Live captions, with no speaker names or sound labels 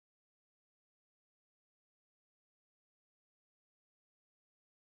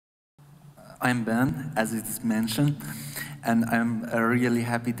I'm Ben, as it is mentioned, and I'm really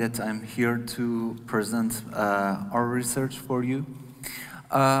happy that I'm here to present our research for you.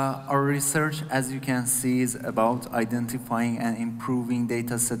 Our research, as you can see, is about identifying and improving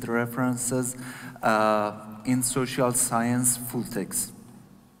dataset references in social science full text.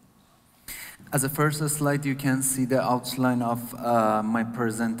 As a first slide, you can see the outline of my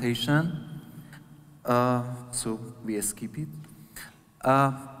presentation. So we skip it.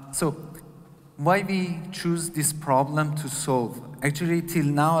 So why we choose this problem to solve? Actually, till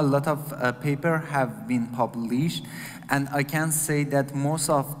now, a lot of papers have been published, and I can say that most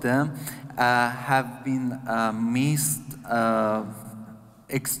of them have been missed or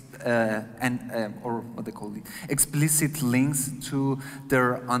what they call it, explicit links to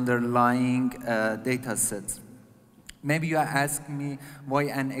their underlying data sets. Maybe you ask me why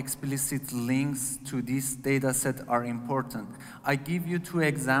an explicit links to this data set are important. I give you two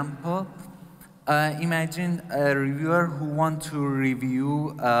examples. Imagine a reviewer who wants to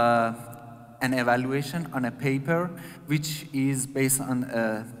review an evaluation on a paper which is based on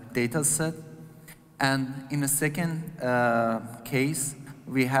a data set. And in a second case,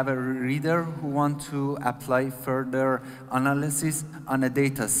 we have a reader who wants to apply further analysis on a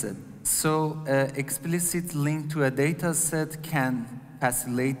data set. So explicit link to a data set can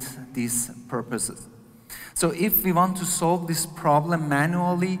facilitate these purposes. So if we want to solve this problem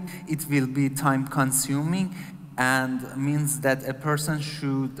manually, it will be time consuming and means that a person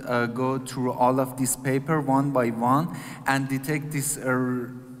should go through all of this paper one by one and detect these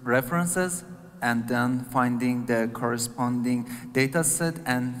references and then finding the corresponding data set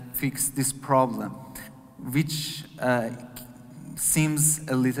and fix this problem, which seems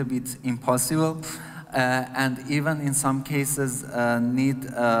a little bit impossible. And even in some cases need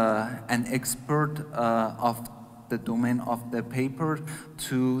an expert of the domain of the paper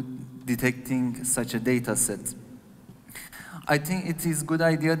to detecting such a data set. I think it is a good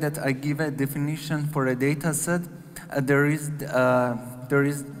idea that I give a definition for a data set. There is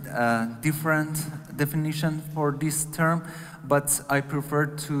different definition for this term, but I prefer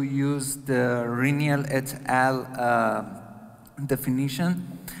to use the Reniel et al.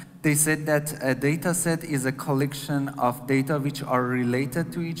 Definition. They said that a data set is a collection of data which are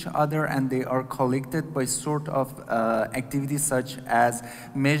related to each other and they are collected by sort of activities such as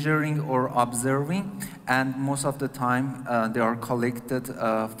measuring or observing, and most of the time they are collected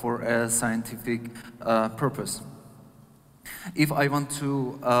for a scientific purpose. If I want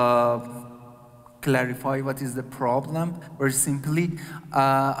to clarify what is the problem, very simply,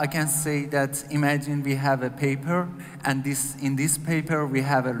 I can say that imagine we have a paper, and in this paper we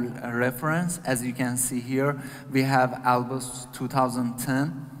have a reference. As you can see here, we have Albus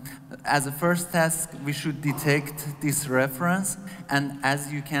 2010. As a first task, we should detect this reference, and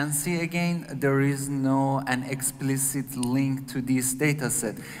as you can see again, there is an explicit link to this data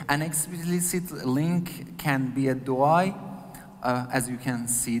set. An explicit link can be a DOI, as you can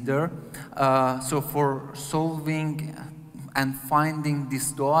see there. So for solving and finding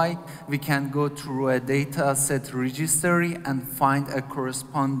this DOI, we can go through a data set registry and find a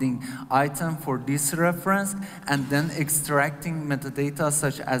corresponding item for this reference, and then extracting metadata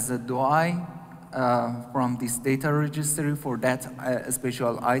such as a DOI from this data registry for that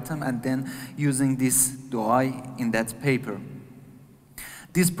special item, and then using this DOI in that paper.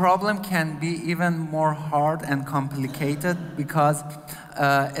 This problem can be even more hard and complicated because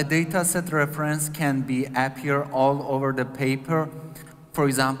a dataset reference can appear all over the paper. For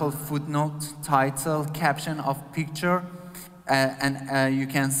example, footnote, title, caption of picture, and you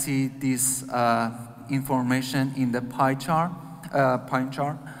can see this information in the pie chart.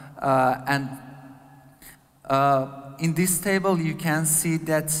 And in this table, you can see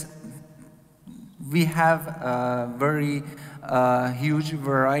that we have a very huge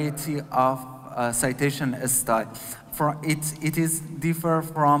variety of citation style. It is differ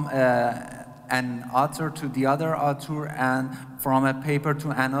from an author to the other author and from a paper to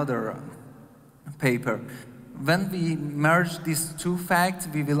another paper. When we merge these two facts,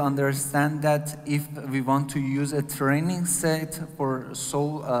 we will understand that if we want to use a training set for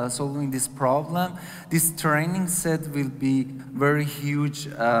solving this problem, this training set will be very huge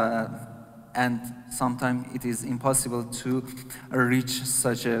and sometimes it is impossible to reach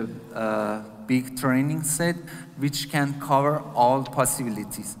such a big training set which can cover all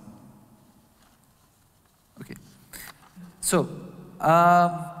possibilities. Okay. So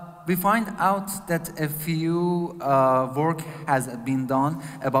we find out that a few work has been done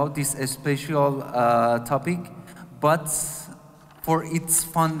about this special topic, but for its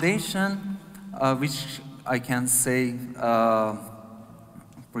foundation, which I can say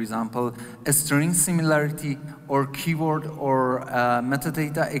For example, a string similarity or keyword or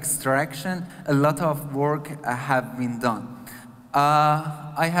metadata extraction, a lot of work have been done.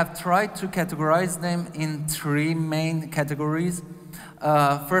 I have tried to categorize them in 3 main categories.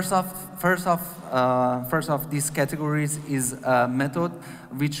 First of these categories is method,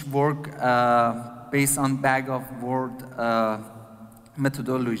 which work based on bag of word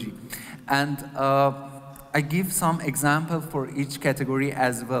methodology. And I give some example for each category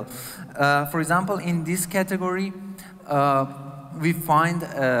as well. For example, in this category, we find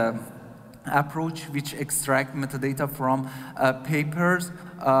approach which extract metadata from papers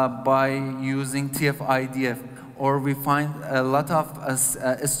by using TF-IDF, or we find a lot of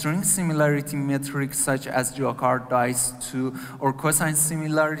string similarity metrics such as Jacquard dice 2 or cosine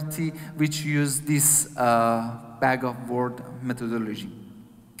similarity, which use this bag of word methodology.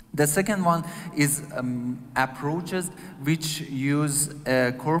 The second one is approaches which use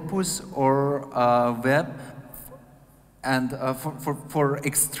corpus or web and for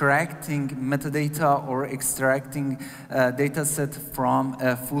extracting metadata or extracting data set from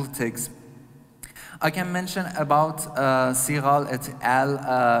full text. I can mention about Sigal et al.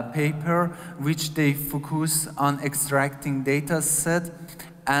 Paper, which they focus on extracting data set,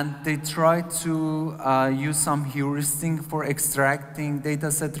 and they try to use some heuristic for extracting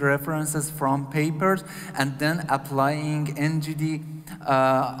data set references from papers and then applying NGD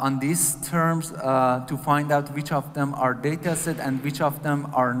on these terms to find out which of them are data set and which of them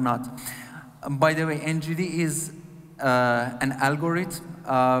are not. By the way, NGD is an algorithm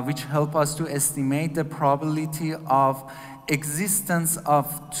which helps us to estimate the probability of existence of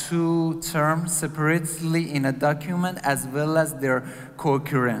 2 terms separately in a document as well as their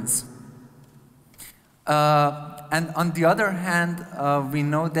co-occurrence. And on the other hand, we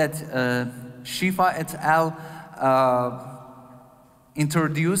know that Shifa et al.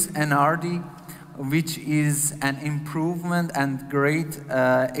 Introduced NRD, which is an improvement and great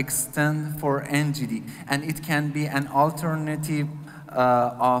extent for NGD, and it can be an alternative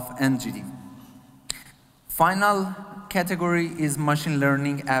of NGD. Final category is machine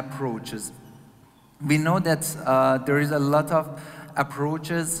learning approaches. We know that there is a lot of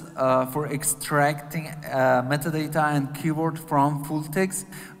approaches for extracting metadata and keyword from full text,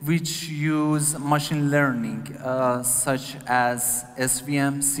 which use machine learning, such as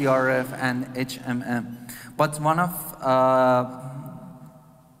SVM, CRF, and HMM. But one of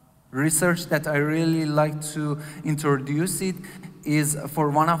research that I really like to introduce it is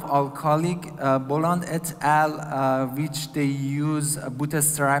for one of our colleagues, Boland et al., which they use a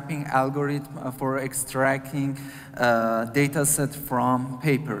bootstrapping algorithm for extracting data set from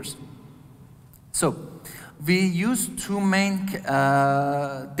papers. So we use 2 main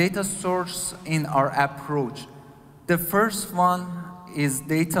data sources in our approach. The first one is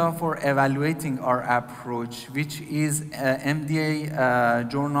data for evaluating our approach, which is MDA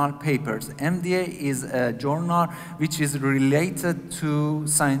journal papers. MDA is a journal which is related to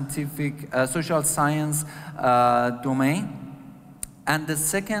scientific, social science domain. And the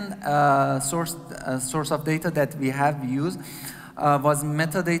second source of data that we have used was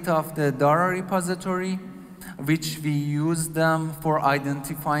metadata of the DARA repository, which we use them for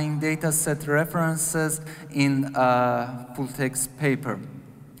identifying data set references in full text paper.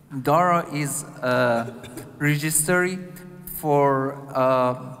 DARA is a registry for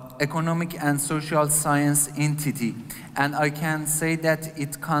economic and social science entity, and I can say that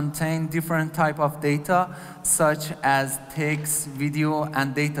it contains different type of data such as text, video,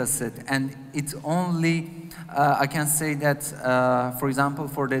 and data set, and it only I can say that, for example,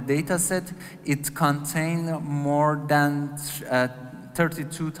 for the data set, it contains more than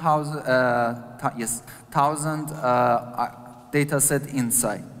 32,000 data set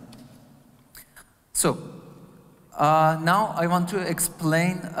inside. So now I want to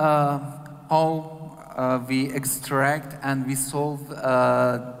explain how we extract and we solve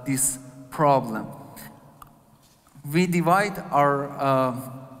this problem. We divide our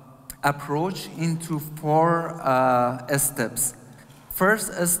approach into 4 steps.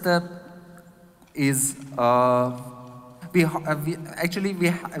 First step is we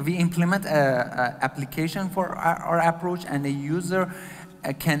implement an application for our approach, and the user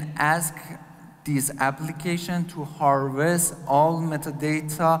can ask this application to harvest all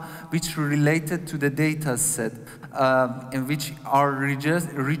metadata which related to the data set, and which are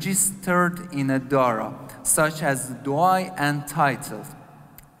registered in a DARA, such as DOI and title.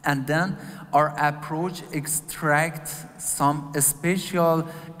 And then our approach extracts some special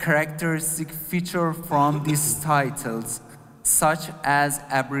characteristic feature from these titles, such as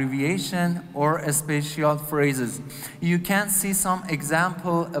abbreviation or special phrases. You can see some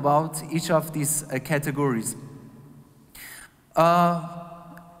example about each of these categories.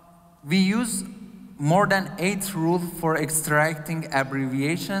 We use more than 8 rules for extracting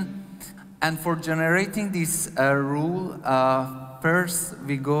abbreviation, and for generating this rule, first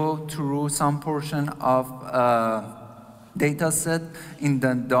we go through some portion of dataset in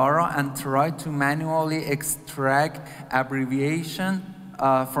the Dara and try to manually extract abbreviation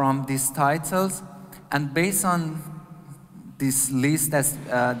from these titles, and based on this list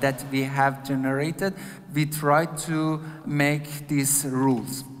that we have generated, we try to make these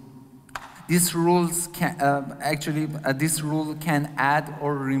rules. These rules can this rule can add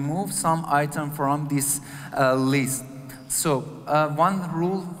or remove some item from this list. So one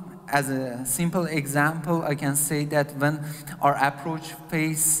rule, as a simple example, I can say that when our approach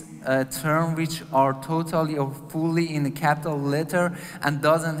face a term which are totally or fully in a capital letter and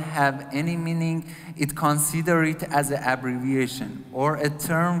doesn't have any meaning, it consider it as an abbreviation. Or a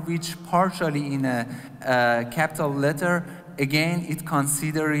term which partially in a capital letter, again, it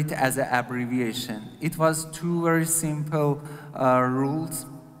consider it as an abbreviation. It was 2 very simple rules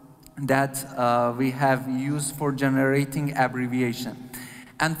that we have used for generating abbreviation.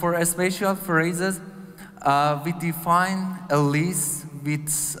 And for special phrases, we define a list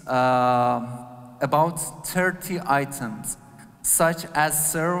with about 30 items, such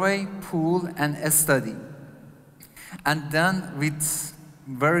as survey, pool, and study. And then with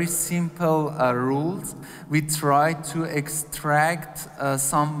very simple rules, we try to extract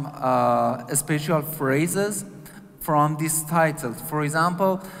some special phrases from these titles. For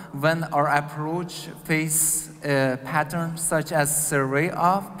example, when our approach faces a pattern such as survey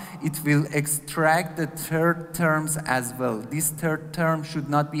of, it will extract the third terms as well. This third term should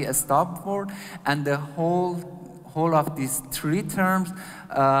not be a stop word, and the whole of these 3 terms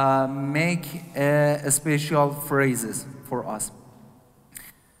make special phrases for us.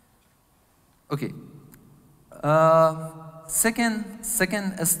 Okay. Second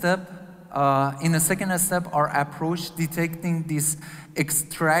step. In the second step, our approach detecting these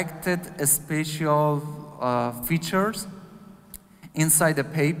extracted special features inside the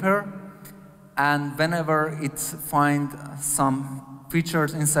paper, and whenever it finds some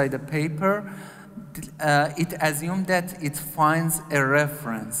features inside the paper, it assumes that it finds a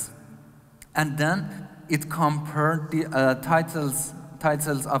reference, and then it compares the titles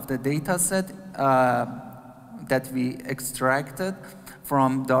of the data set that we extracted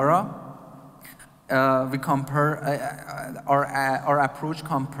from Dara. We compare, our approach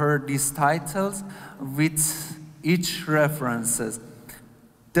compare these titles with each references.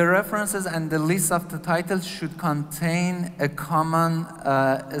 The references and the list of the titles should contain a common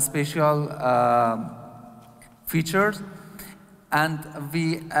special features, and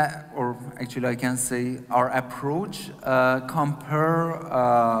we, or actually I can say our approach compare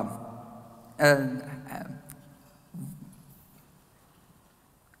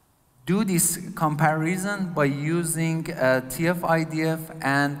do this comparison by using TF-IDF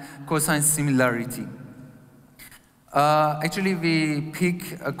and cosine similarity. Actually, we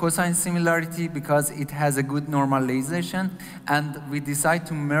pick a cosine similarity because it has a good normalization, and we decide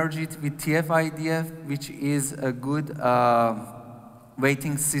to merge it with TF-IDF, which is a good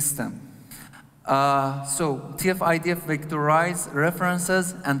weighting system. So TF-IDF vectorize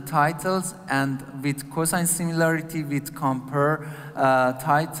references and titles, and with cosine similarity, we compare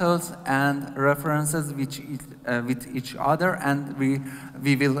titles and references with each other, and we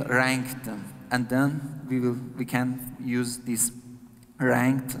will rank them, and then we can use this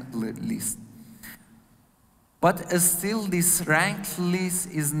ranked list. But still, this ranked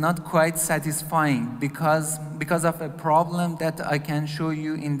list is not quite satisfying because of a problem that I can show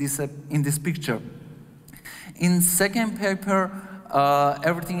you in this picture. In second paper,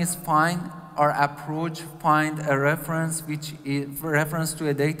 everything is fine. Our approach find a reference which is reference to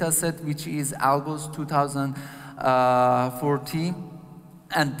a data set which is Albos 2014,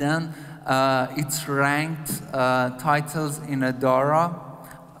 and then it's ranked titles in a Dara.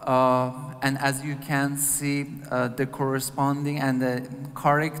 And as you can see, the corresponding and the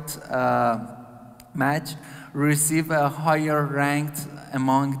correct match receive a higher ranked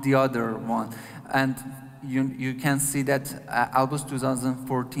among the other one. And you can see that Albus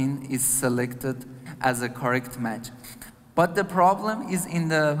 2014 is selected as a correct match. But the problem is in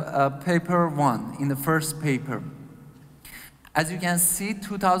the paper 1, in the first paper. As you can see,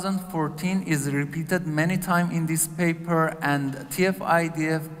 2014 is repeated many times in this paper, and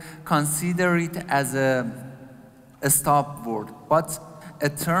TF-IDF consider it as a stop word. But a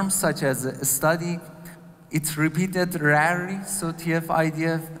term such as a study It's repeated rarely, so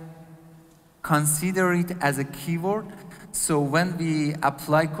TF-IDF consider it as a keyword. So when we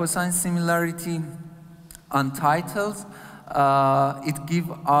apply cosine similarity on titles, it gives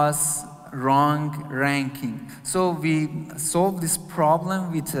us wrong ranking. So we solve this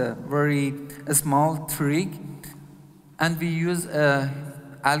problem with a very small trick, and we use an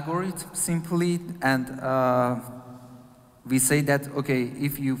algorithm simply, and we say that, okay,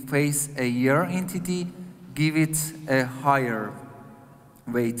 if you face a year entity, give it a higher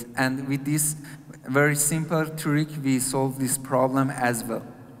weight. And with this very simple trick, we solve this problem as well.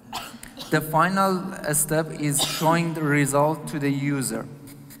 The final step is showing the result to the user.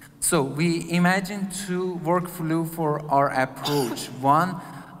 So we imagine two workflows for our approach. One,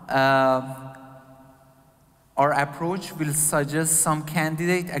 our approach will suggest some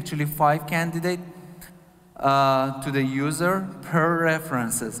candidate, actually 5 candidates, to the user per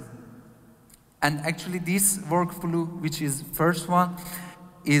references. And actually this workflow, which is first one,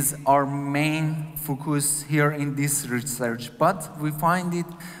 is our main focus here in this research. But we find it,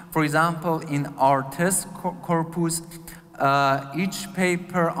 for example, in our test corpus, each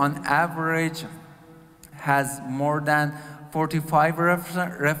paper on average has more than 45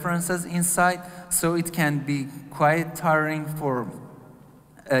 references inside, so it can be quite tiring for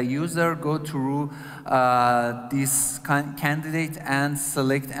a user go through this candidate and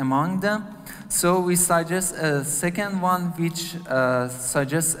select among them. So we suggest a second one, which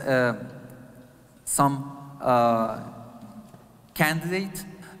suggests some candidate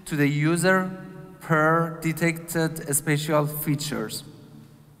to the user per detected special features.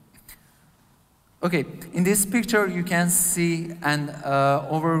 Okay, in this picture you can see an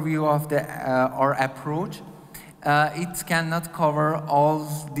overview of our approach. It cannot cover all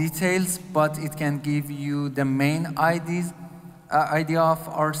details, but it can give you the main idea of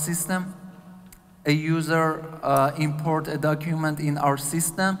our system. A user import a document in our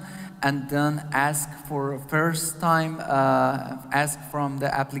system and then ask for first time, ask from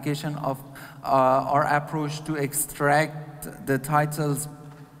the application of our approach to extract the titles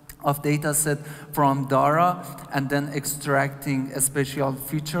of dataset from Dara and then extracting special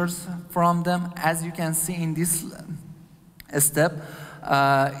features from them. As you can see in this step,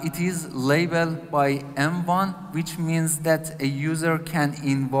 it is labeled by M1, which means that a user can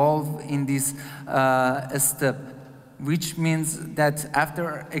involve in this step, which means that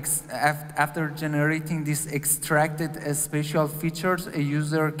after generating these extracted special features, a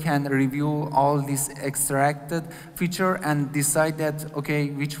user can review all these extracted feature and decide that, okay,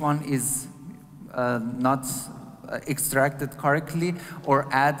 which one is not extracted correctly, or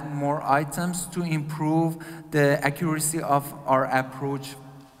add more items to improve the accuracy of our approach.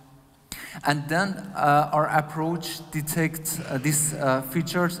 And then our approach detects these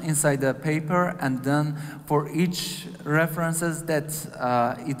features inside the paper, and then for each references that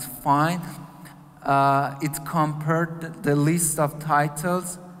it finds, it compared the list of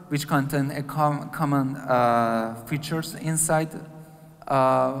titles which contain a common features inside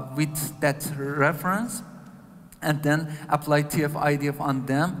with that reference, and then apply TF-IDF on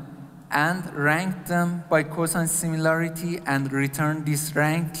them and rank them by cosine similarity and return this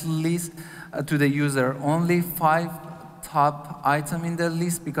ranked list to the user. Only 5 top items in the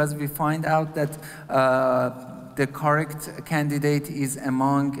list, because we find out that the correct candidate is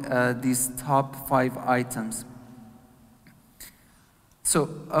among these top 5 items. So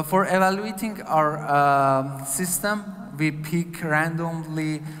for evaluating our system, we pick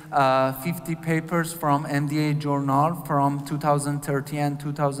randomly 50 papers from MDA journal from 2030 and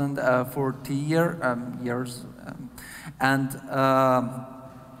 2040 years. And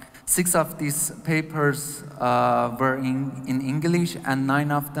 6 of these papers were in English, and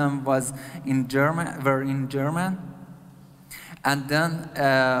 9 of them were in German. And then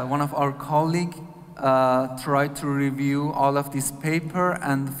one of our colleagues tried to review all of this paper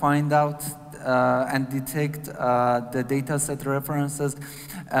and find out and detect the dataset references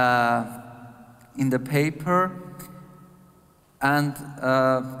in the paper, and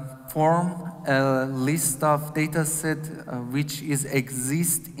form a list of dataset which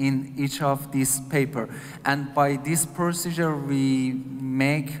exist in each of these paper. And by this procedure, we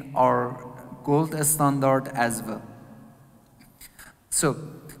make our gold standard as well. So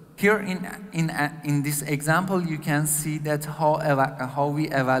here in this example, you can see that how we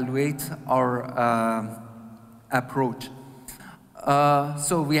evaluate our approach.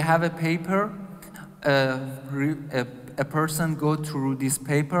 So we have a paper, a person go through this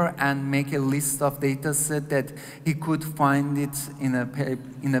paper and make a list of data set that he could find it in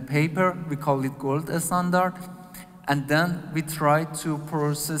a paper. We call it gold standard. And then we try to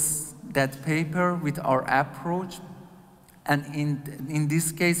process that paper with our approach. And in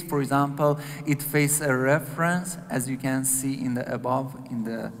this case, for example, it faces a reference, as you can see in the above in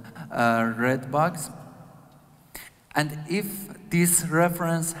the red box. And if this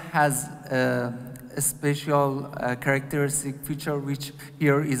reference has a special characteristic feature, which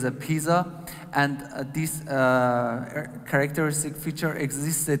here is a pizza, and this characteristic feature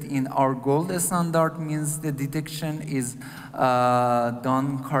existed in our gold standard, means the detection is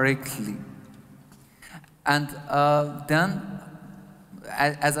done correctly. And then,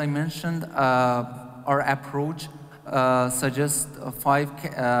 as I mentioned, our approach suggests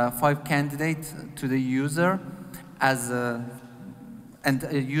five candidates to the user, and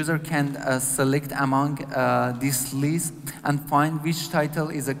a user can select among this list and find which title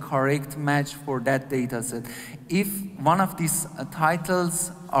is a correct match for that dataset. If one of these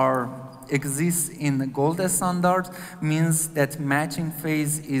titles exists in the gold standard, means that matching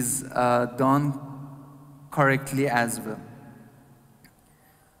phase is done correctly as well.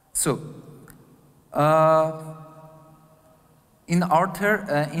 So, in our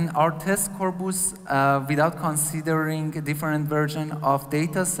test corpus, without considering a different version of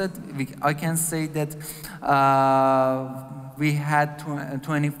dataset, I can say that we had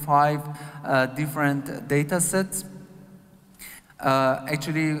 25 different datasets.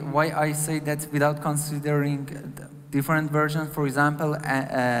 Actually, why I say that without considering different versions, for example,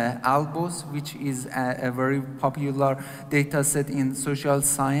 ALBOS, which is a very popular dataset in social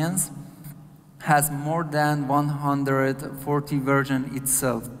science, has more than 140 versions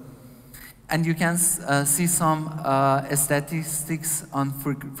itself. And you can see some statistics on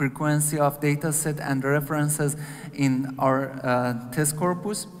frequency of dataset and references in our test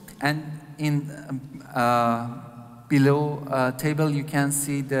corpus. And in below table, you can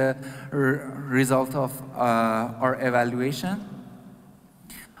see the result of our evaluation.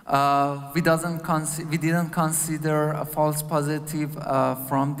 We didn't consider a false positive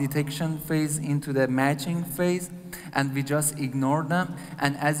from detection phase into the matching phase, and we just ignored them.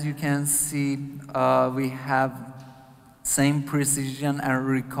 And as you can see, we have same precision and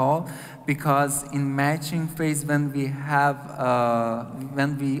recall, because in matching phase, when we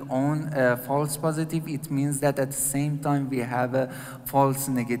own a false positive, it means that at the same time we have a false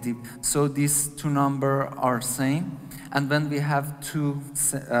negative. So these two numbers are same. And when we have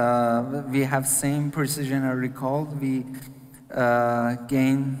same precision and recall, we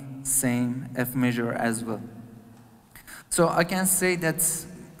gain same F measure as well. So I can say that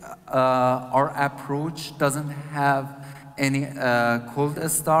our approach doesn't have any cold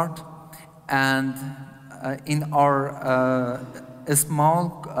start, and in our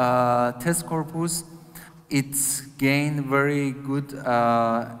small test corpus, it's gained very good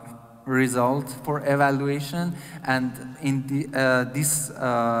result for evaluation, and in this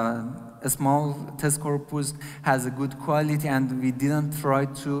small test corpus has a good quality, and we didn't try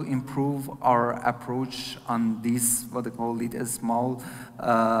to improve our approach on this, what they call it, a small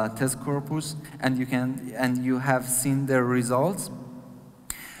test corpus, and you have seen the results.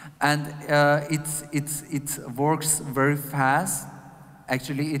 And it works very fast.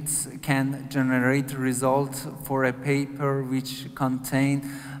 Actually, it can generate results for a paper which contain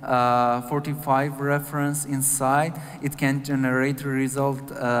 45 reference inside. It can generate a result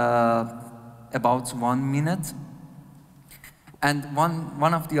about 1 minute. And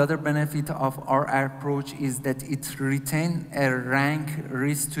one of the other benefits of our approach is that it retains a rank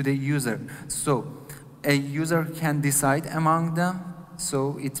risk to the user. So a user can decide among them.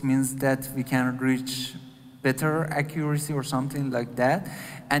 So it means that we can reach better accuracy or something like that.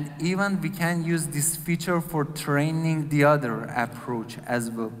 And even we can use this feature for training the other approach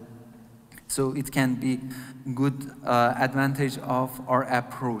as well. So it can be good advantage of our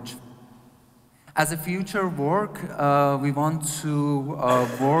approach. As a future work, we want to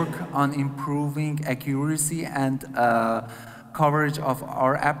work on improving accuracy and coverage of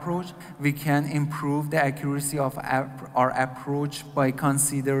our approach. We can improve the accuracy of our approach by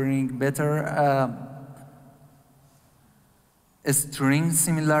considering better string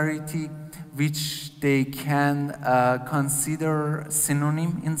similarity, which they can consider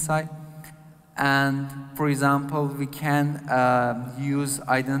synonym inside. And for example, we can use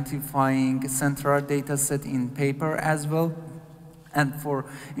identifying central data set in paper as well. And for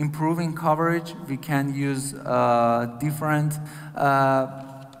improving coverage, we can use different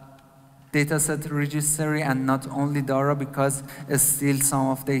dataset registry and not only DARA, because still some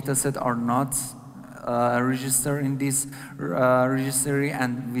of dataset are not registered in this registry,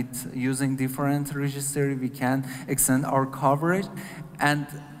 and with using different registry, we can extend our coverage. And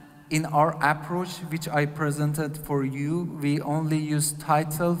in our approach, which I presented for you, we only use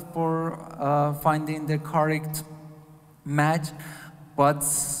title for finding the correct match, but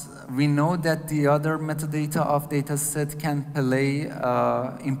we know that the other metadata of dataset can play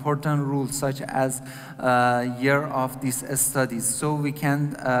important roles, such as year of these studies. So we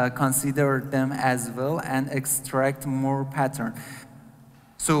can consider them as well and extract more pattern.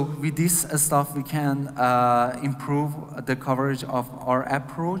 So with this stuff, we can improve the coverage of our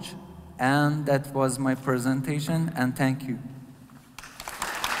approach. And that was my presentation, and thank you.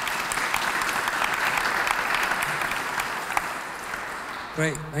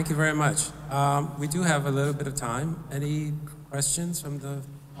 Great, thank you very much. We do have a little bit of time. Any questions from the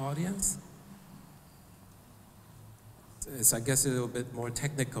audience? It's, I guess, a little bit more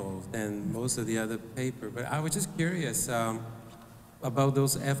technical than most of the other paper, but I was just curious about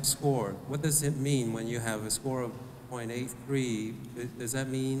those F score. What does it mean when you have a score of 0.83? Does that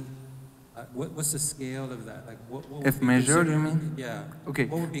mean, what's the scale of that? Like, what would F measure, you mean? Yeah. Okay.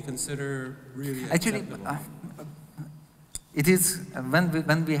 What would be considered really acceptable? Actually, it is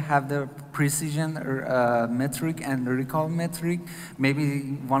when we have the precision metric and recall metric,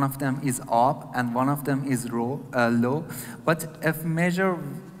 maybe one of them is up and one of them is low. But F measure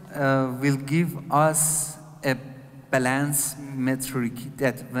will give us a balance metric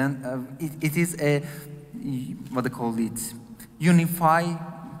that when it is a, what they call it, unify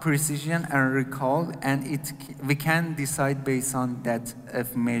precision and recall, and we can decide based on that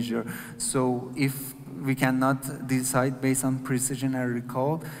F measure. So if we cannot decide based on precision and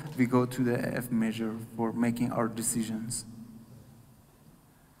recall, we go to the F measure for making our decisions.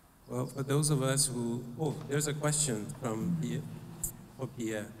 Well, for those of us who, oh, there's a question from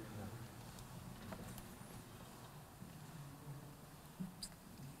Pierre.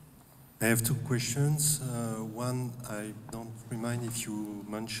 I have two questions. One, I don't remind if you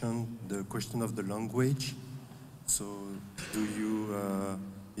mentioned the question of the language. So do you,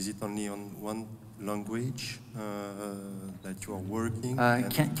 is it only on one language that you are working?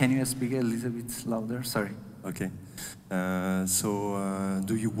 Can you speak a little bit louder? Sorry. Okay. So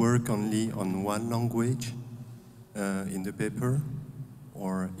do you work only on one language in the paper?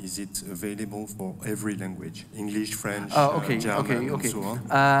 Or is it available for every language? English, French, German, and so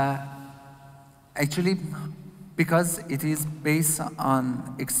on? Actually, because it is based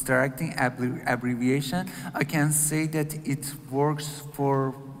on extracting abbreviation, I can say that it works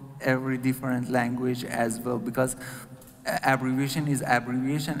for every different language as well, because abbreviation is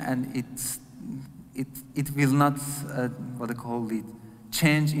abbreviation, and it will not, what they call it,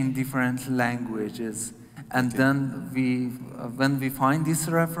 change in different languages. And okay. Then when we find this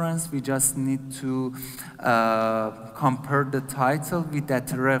reference, we just need to compare the title with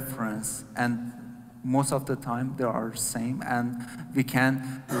that reference. And most of the time they are same, and we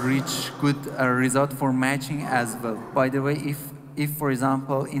can reach good result for matching as well. By the way, if for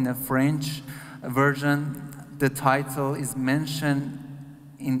example in a French version the title is mentioned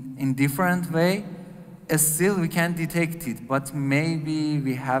in different way, still we can detect it, but maybe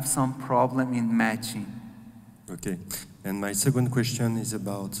we have some problem in matching. Okay, and my second question is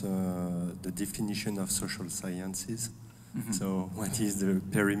about the definition of social sciences. Mm-hmm. So what is the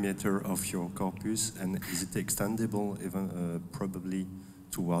perimeter of your corpus, and is it extendable even probably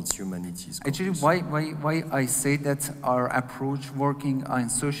towards humanities corpus? Actually, why I say that our approach working on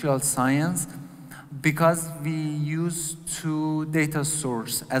social science, because we use two data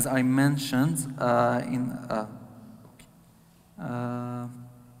sources, as I mentioned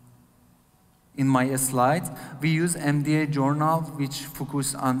in my slide. We use MDA journal, which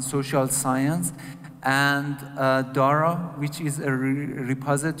focus on social science, and DARA, which is a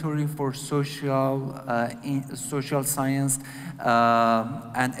repository for social science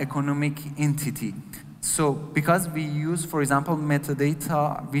and economic entity. So because we use, for example,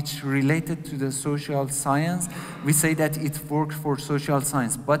 metadata which related to the social science, we say that it works for social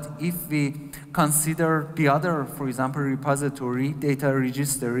science. But if we consider the other, for example, repository, data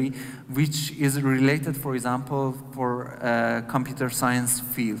registry, which is related, for example, for computer science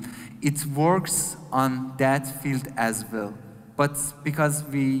field, it works on that field as well. But because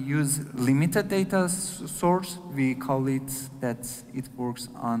we use limited data source, we call it that it works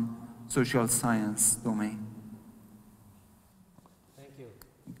on social science domain.